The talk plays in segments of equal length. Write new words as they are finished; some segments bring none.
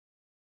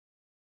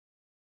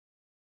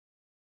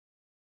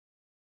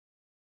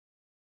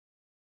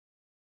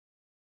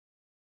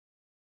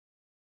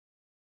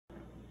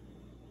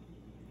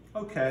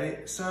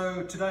Okay,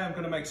 so today I'm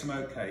going to make some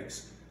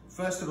oatcakes.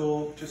 First of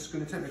all, just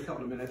going to take me a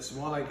couple of minutes,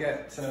 and while I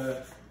get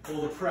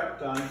all the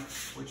prep done,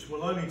 which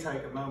will only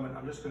take a moment,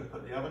 I'm just going to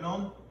put the oven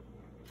on.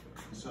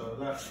 So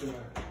that's going to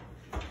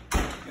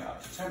get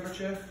up to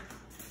temperature.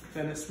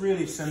 Then it's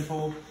really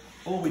simple.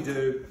 All we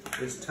do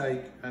is take,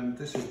 and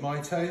this is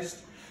my taste,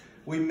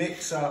 we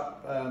mix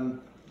up,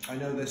 I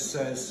know this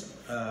says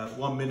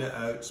 1 minute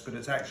oats, but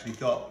it's actually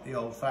got the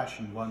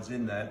old-fashioned ones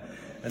in there,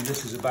 and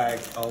this is a bag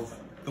of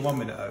the 1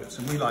 minute oats,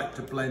 and we like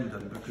to blend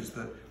them because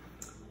the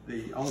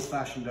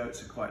old-fashioned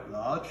oats are quite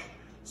large,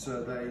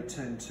 so they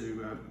tend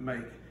to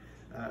make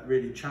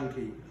really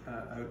chunky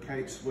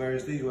oatcakes,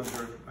 whereas these ones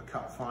are a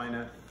cut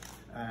finer,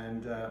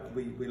 and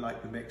we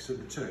like the mix of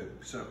the two.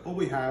 So all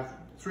we have,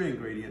 3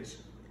 ingredients: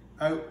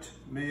 oat,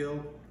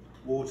 meal,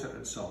 water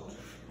and salt.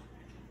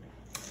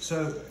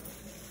 So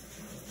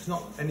it's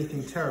not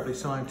anything terribly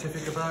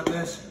scientific about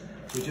this.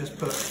 We just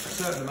put a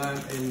certain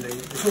amount in the,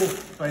 it's all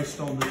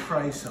based on the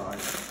tray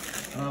size.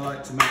 And I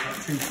like to make up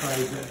 2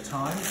 trays at a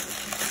time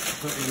to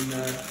put in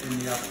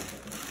the oven.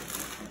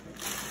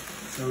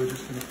 So we're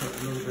just going to put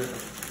a little bit of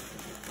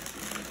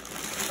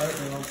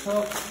oatmeal on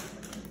top.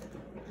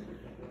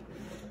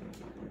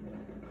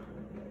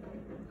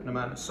 An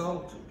amount of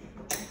salt.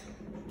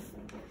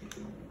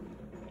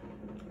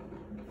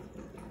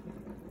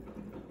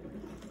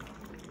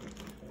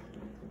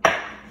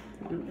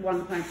 And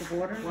 1 pint of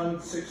water? 1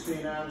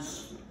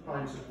 16-ounce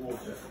pint of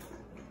water.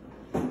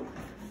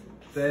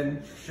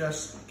 Then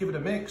just give it a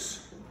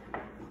mix.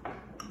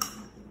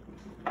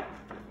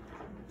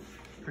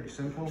 Pretty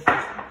simple,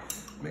 just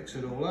mix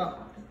it all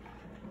up,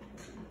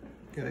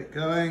 get it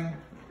going.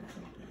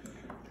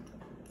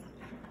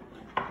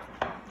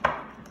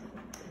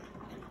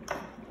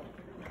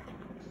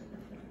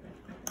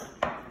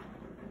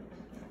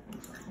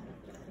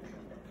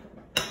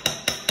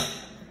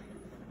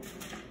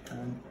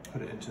 And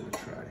put it into the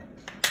tray.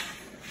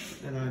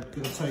 Then I'm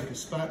going to take a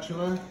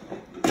spatula,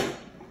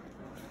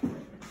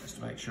 just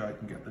to make sure I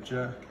can get the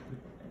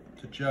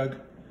jug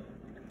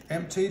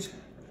emptied.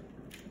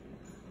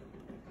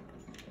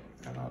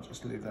 And I'll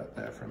just leave that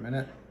there for a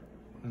minute,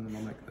 and then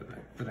I'll make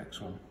the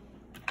next one.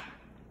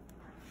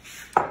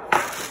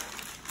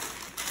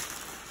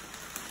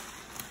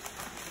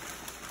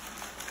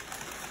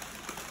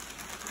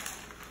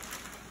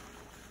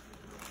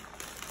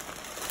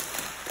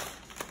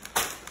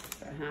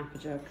 About half a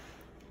jug.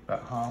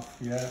 About half,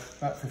 yeah,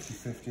 about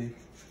 50-50.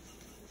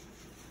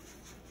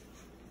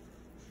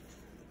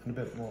 And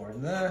a bit more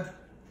in there.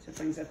 So it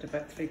brings up to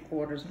about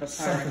 3/4 of a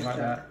Something like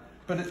jug. that.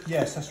 But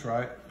yes, that's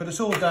right. But it's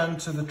all down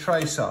to the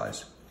tray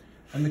size.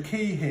 And the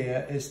key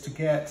here is to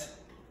get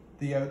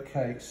the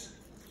oatcakes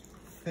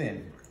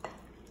thin.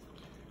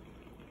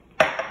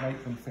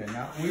 Make them thin.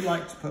 Now, we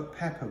like to put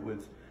pepper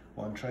with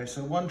 1 tray.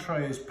 So 1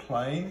 tray is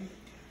plain,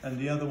 and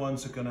the other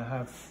ones are going to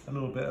have a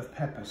little bit of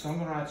pepper. So I'm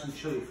going to add some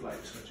chili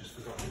flakes. I just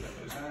forgot to get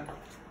those out.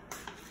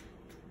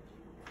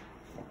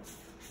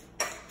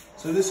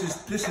 So this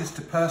is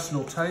to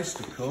personal taste,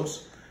 of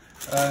course.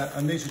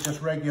 And these are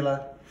just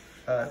regular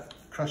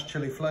crushed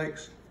chili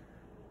flakes,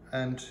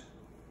 and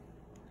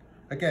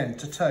again,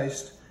 to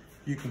taste,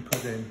 you can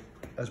put in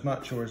as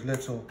much or as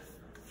little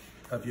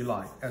as you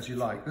like.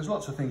 There's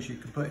lots of things you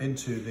can put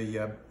into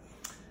the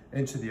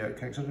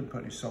oatcakes. I didn't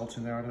put any salt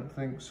in there, I don't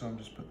think, so I'll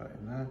just put that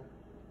in there.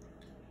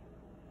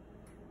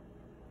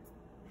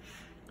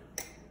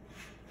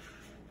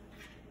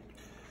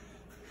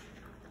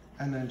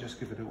 And then just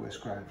give it a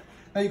whisk round.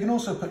 Now you can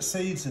also put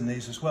seeds in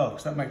these as well,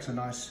 because that makes a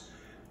nice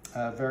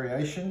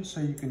variation.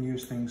 So you can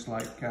use things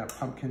like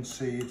pumpkin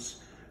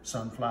seeds,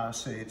 sunflower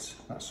seeds,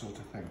 that sort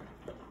of thing.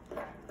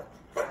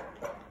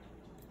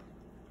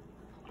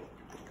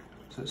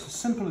 So it's as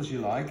simple as you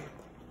like.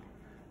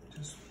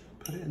 Just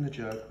put it in the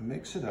jug,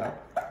 mix it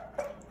up.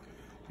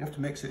 You have to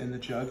mix it in the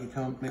jug. You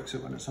can't mix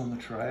it when it's on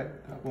the tray.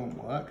 That won't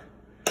work.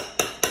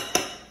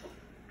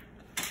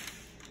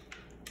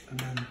 And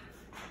then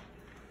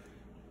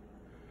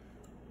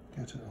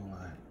get it all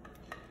out.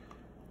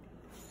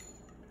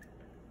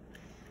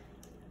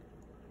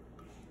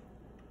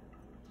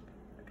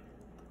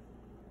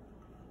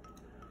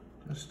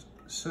 Just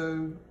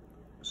so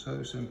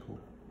simple.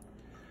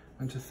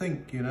 And to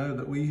think, you know,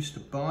 that we used to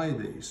buy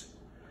these,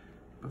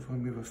 but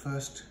when we were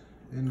first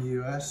in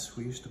the US,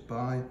 we used to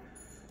buy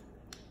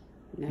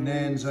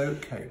Nairn's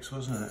oatcakes,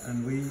 wasn't it?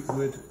 And we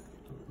would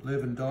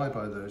live and die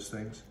by those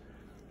things.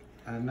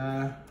 And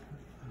now,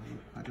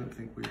 I don't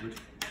think we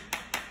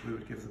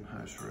would give them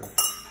house room.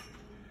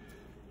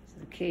 So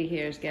the key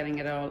here is getting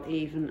it all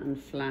even and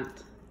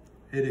flat.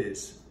 It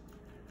is.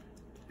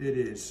 It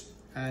is.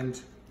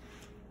 And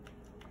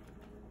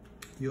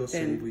you'll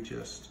see we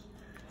just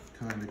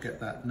kind of get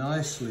that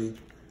nicely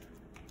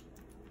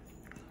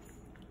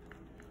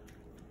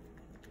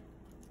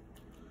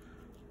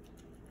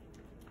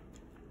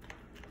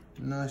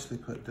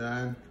put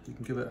down. You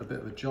can give it a bit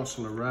of a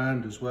jostle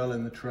around as well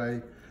in the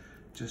tray,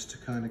 just to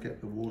kind of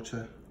get the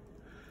water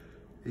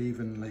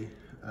evenly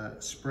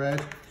spread,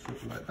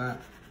 sort of like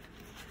that.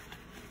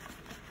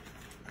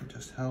 It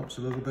just helps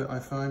a little bit, I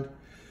find.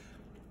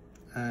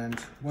 And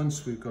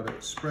once we've got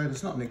it spread,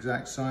 it's not an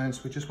exact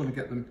science, we just want to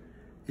get them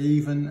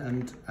even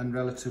and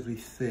relatively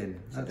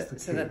thin. That's the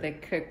key. So that they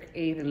cook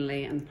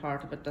evenly and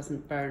part of it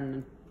doesn't burn,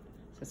 and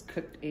so it's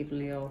cooked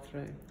evenly all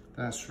through.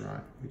 That's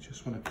right, we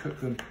just want to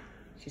cook them.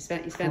 You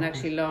spend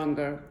actually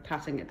longer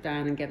patting it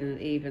down and getting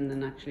it even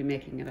than actually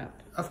making it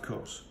up. Of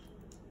course.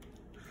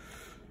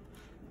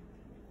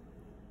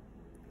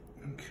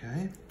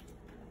 Okay.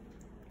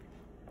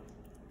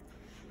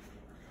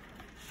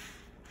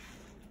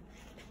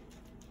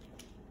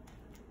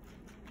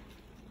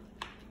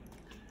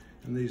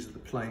 And these are the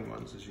plain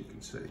ones, as you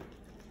can see.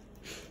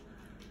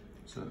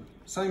 So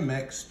same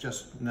mix,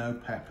 just no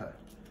pepper.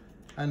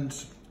 And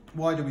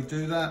why do we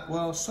do that?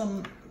 Well,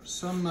 some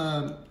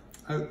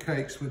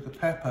oatcakes with the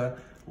pepper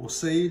or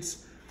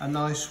seeds are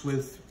nice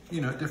with,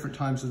 you know, at different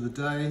times of the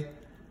day,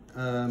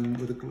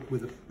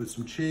 with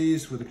some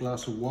cheese, with a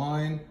glass of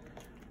wine.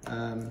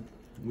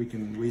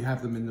 We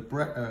have them in the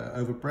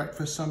over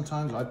breakfast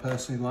sometimes. I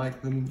personally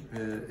like them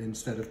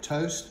instead of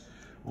toast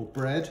or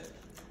bread,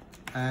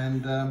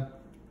 and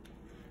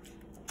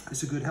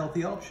it's a good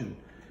healthy option.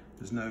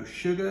 There's no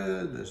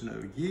sugar, there's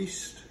no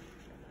yeast,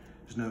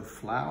 there's no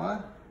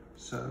flour.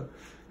 So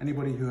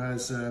anybody who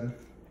has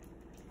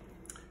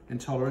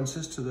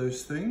intolerances to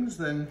those things,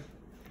 then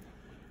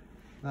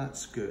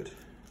that's good.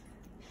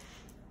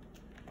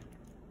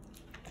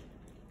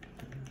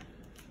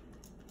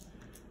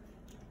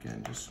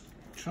 Again, just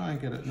try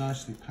and get it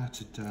nicely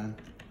patted down,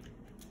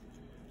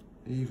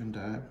 evened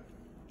out.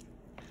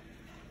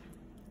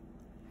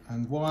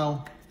 And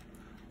while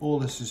all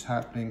this is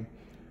happening,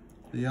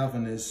 the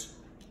oven is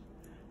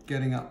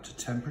getting up to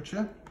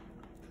temperature.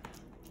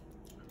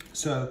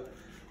 So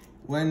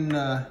when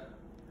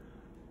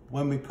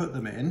we put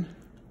them in,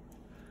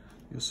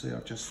 you'll see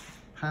I've just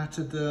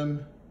patted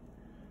them,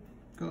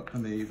 got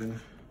them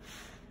even,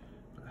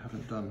 but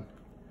haven't done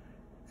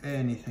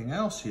anything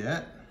else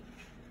yet.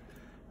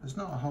 There's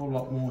not a whole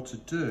lot more to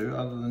do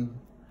other than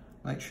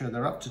make sure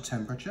they're up to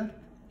temperature,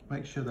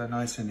 make sure they're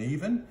nice and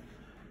even,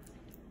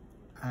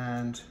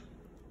 and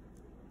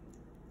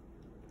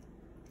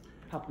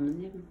pop them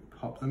in the oven.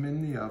 Pop them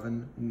in the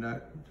oven,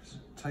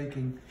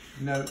 taking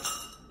note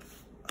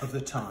of the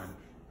time.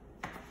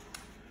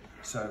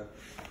 So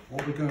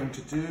what we're going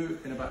to do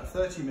in about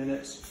 30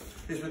 minutes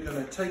is we're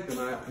going to take them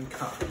out and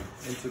cut them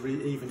into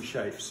even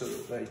shapes so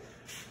that they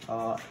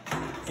are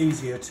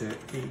easier to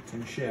eat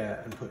and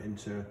share and put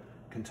into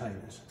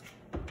containers.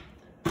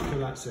 So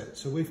that's it.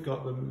 So we've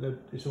got them,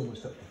 it's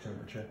almost up to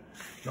temperature.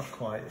 Not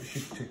quite, it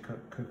should cook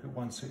at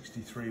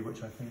 163,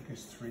 which I think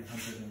is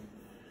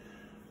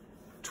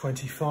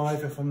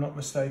 325 if I'm not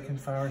mistaken,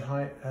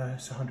 Fahrenheit.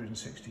 It's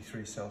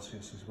 163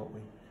 Celsius is what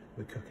we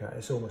cook at.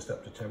 It's almost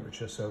up to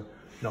temperature, so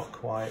not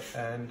quite.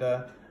 And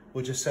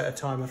we'll just set a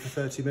timer for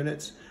 30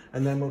 minutes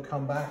and then we'll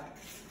come back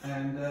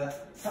and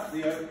cut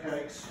the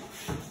oatcakes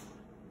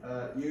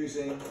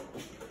using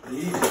the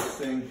easiest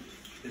thing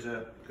is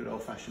a good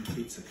old-fashioned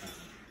pizza cutter.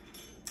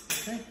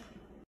 Okay.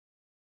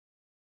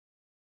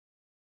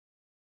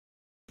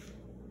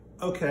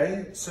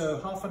 Okay,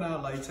 so half an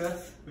hour later,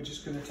 we're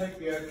just going to take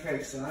the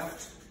oatcakes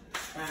out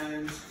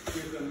and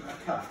give them a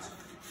cut.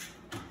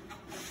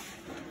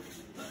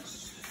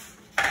 That's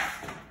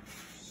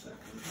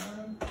second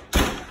one.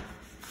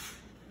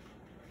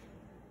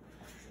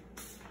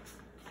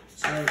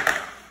 So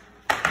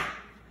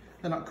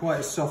they're not quite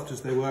as soft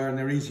as they were, and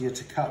they're easier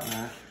to cut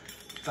now.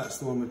 That's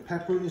the one with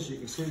pepper, as you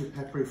can see, the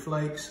peppery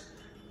flakes,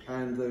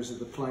 and those are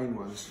the plain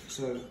ones.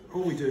 So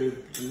all we do,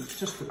 and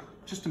just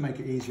to make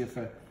it easier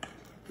for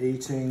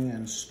eating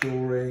and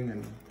storing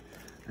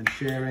and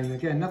sharing.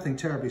 Again, nothing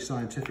terribly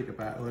scientific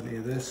about any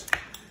of this.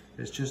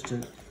 It's just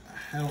to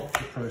help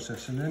the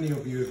process. And any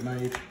of you who've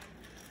made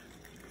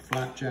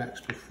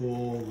flapjacks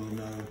before will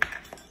know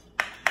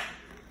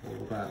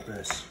all about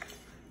this.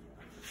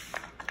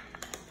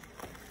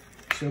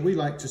 So we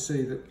like to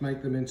see that,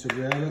 make them into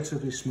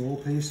relatively small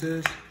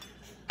pieces.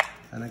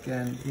 And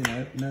again, you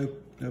know,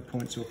 no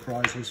points or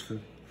prizes for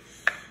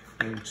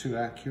being too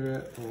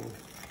accurate or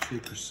too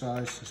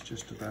precise. It's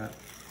just about,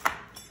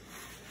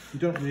 you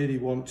don't really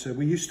want to,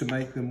 we used to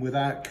make them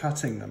without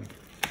cutting them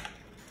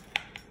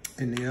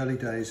in the early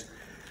days.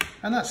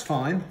 And that's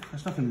fine,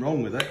 there's nothing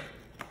wrong with it,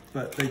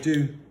 but they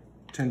do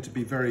tend to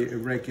be very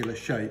irregular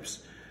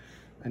shapes,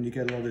 and you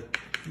get a lot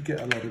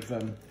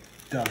of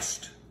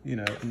dust, you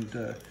know,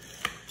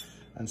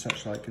 and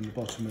such like in the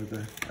bottom of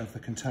the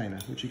container,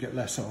 which you get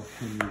less of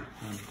when you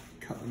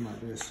cut them like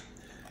this.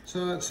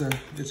 So it's a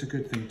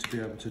good thing to be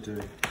able to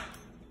do.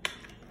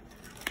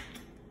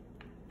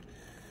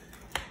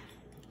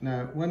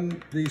 Now,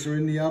 when these are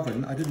in the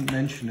oven, I didn't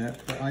mention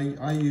it, but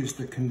I use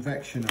the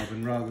convection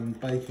oven rather than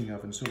baking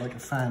oven, so like a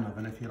fan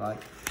oven, if you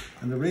like.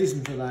 And the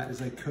reason for that is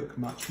they cook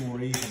much more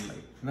evenly,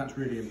 and that's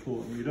really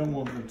important. You don't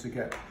want them to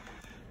get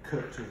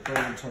cooked or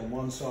burnt on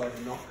one side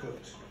and not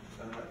cooked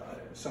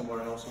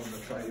somewhere else on the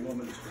tray. You want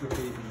them to cook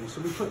evenly.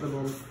 So we put them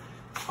on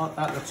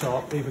at the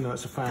top, even though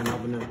it's a fan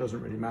oven, it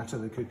doesn't really matter.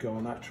 They could go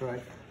on that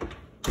tray.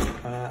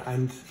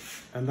 And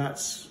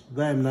that's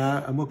them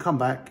now, and we'll come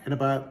back in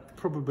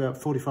probably about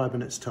 45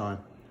 minutes time.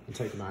 and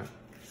take them out.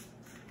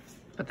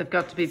 But they've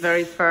got to be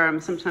very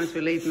firm. Sometimes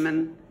we leave them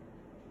in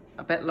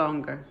a bit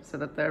longer so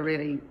that they're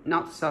really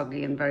not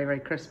soggy and very, very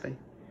crispy.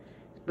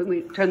 But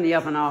we turn the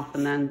oven off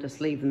and then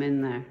just leave them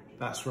in there.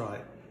 That's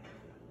right.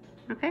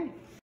 Okay.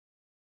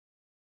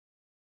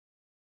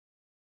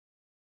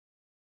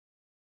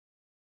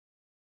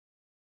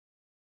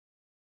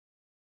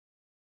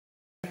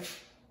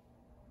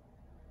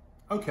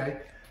 Okay,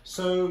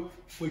 so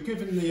we've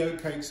given the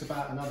oatcakes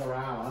about another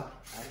hour,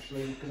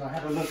 actually, because I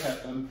had a look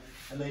at them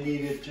and they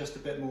needed just a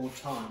bit more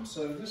time.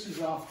 So this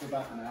is after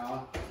about an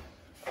hour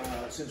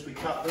since we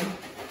cut them,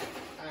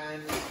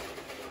 and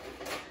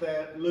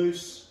they're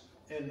loose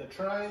in the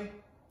tray,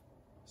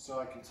 so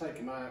I can take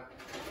them out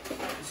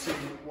and see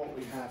what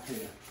we have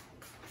here.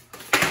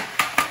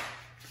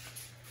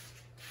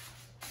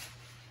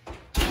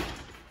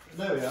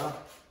 There we are,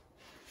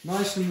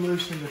 nice and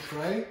loose in the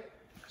tray.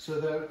 So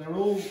they're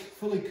all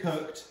fully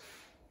cooked,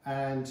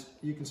 and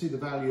you can see the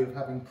value of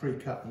having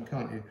pre-cut them,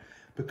 can't you?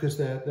 Because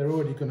they're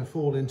already going to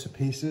fall into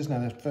pieces. Now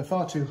they're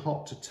far too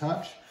hot to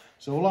touch,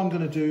 so all I'm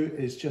going to do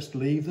is just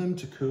leave them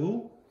to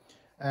cool,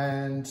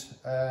 and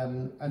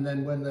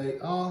then when they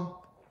are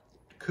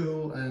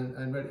cool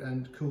and ready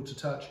and cool to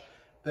touch,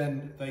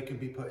 then they can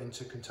be put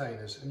into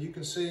containers. And you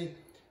can see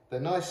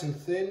they're nice and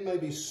thin,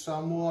 maybe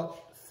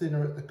somewhat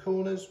thinner at the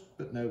corners,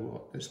 but no,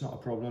 what? It's not a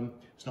problem.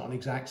 It's not an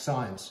exact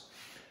science.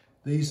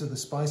 These are the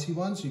spicy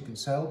ones, you can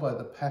tell by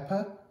the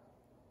pepper,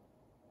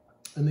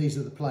 and these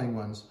are the plain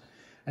ones.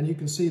 And you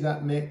can see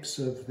that mix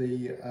of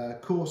the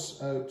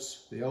coarse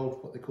oats,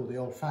 what they call the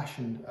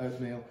old-fashioned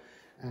oatmeal,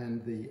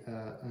 and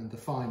the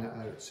finer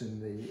oats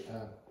in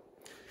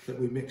that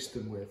we mixed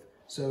them with.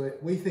 So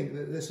we think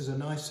that this is a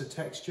nicer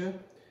texture,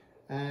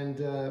 and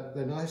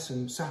they're nice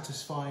and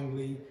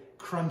satisfyingly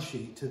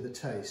crunchy to the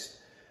taste.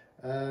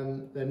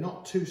 They're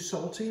not too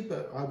salty,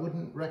 but I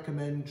wouldn't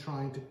recommend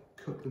trying to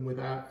cook them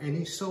without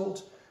any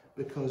salt,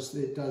 because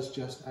it does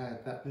just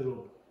add that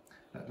little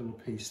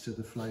piece to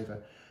the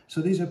flavour. So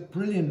these are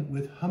brilliant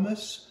with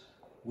hummus,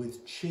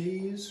 with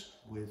cheese,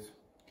 with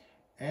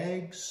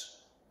eggs.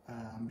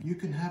 You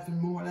can have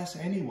them more or less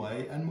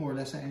anyway, and more or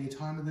less at any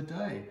time of the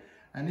day.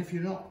 And if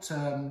you're not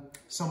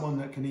someone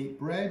that can eat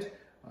bread,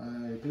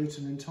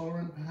 gluten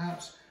intolerant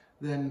perhaps,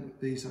 then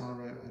these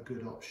are a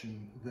good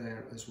option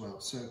there as well.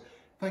 So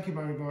thank you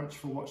very much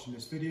for watching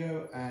this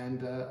video,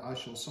 and I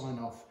shall sign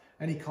off.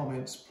 Any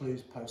comments,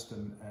 please post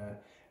them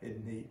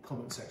in the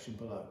comment section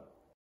below.